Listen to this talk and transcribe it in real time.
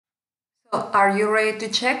So, are you ready to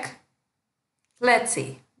check? Let's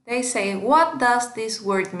see. They say, what does this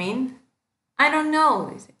word mean? I don't know.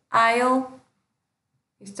 They say, I'll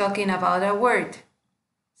is talking about a word.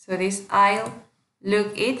 So this I'll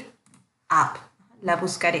look it up. La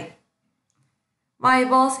buscaré. My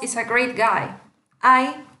boss is a great guy.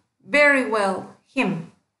 I very well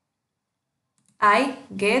him. I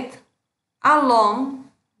get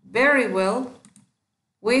along very well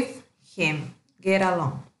with him. Get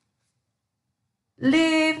along.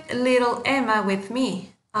 Leave little Emma with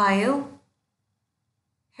me. I'll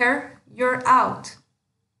her you're out.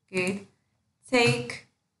 Good. Take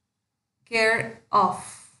care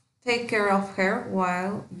of her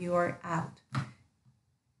while you're out.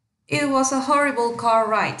 It was a horrible car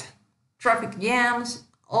ride. Traffic jams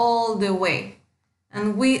all the way.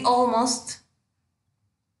 And we almost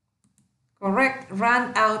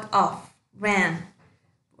ran out of. Ran.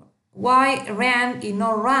 Why ran y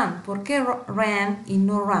no ran? ¿Por qué ran y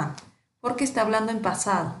no ran? Porque está hablando en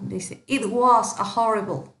pasado. Dice, it was a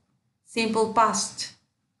horrible. Simple past.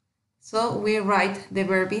 So we write the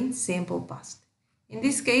verb in simple past. In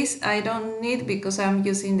this case, I don't need because I'm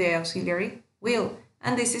using the auxiliary will.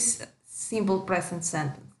 And this is simple present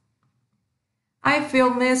sentence. I feel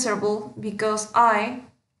miserable because I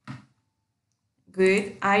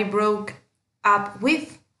broke up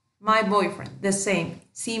with my boyfriend. The same,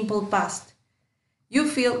 simple past. You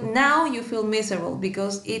feel miserable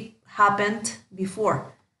because it happened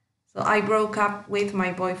before. So I broke up with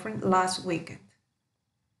my boyfriend last weekend.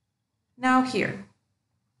 Now here.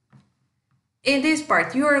 In this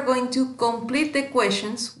part, you are going to complete the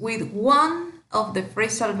questions with one of the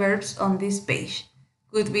phrasal verbs on this page.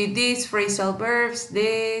 Could be these phrasal verbs,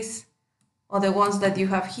 this, or the ones that you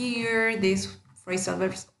have here, these phrasal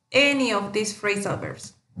verbs, any of these phrasal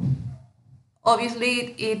verbs.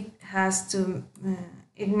 Obviously, it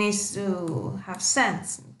needs to have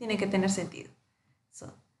sense. Tiene que tener sentido.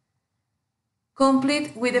 So,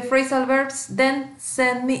 complete with the phrasal verbs, then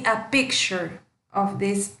send me a picture of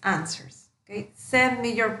these answers. Okay, send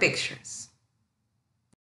me your pictures.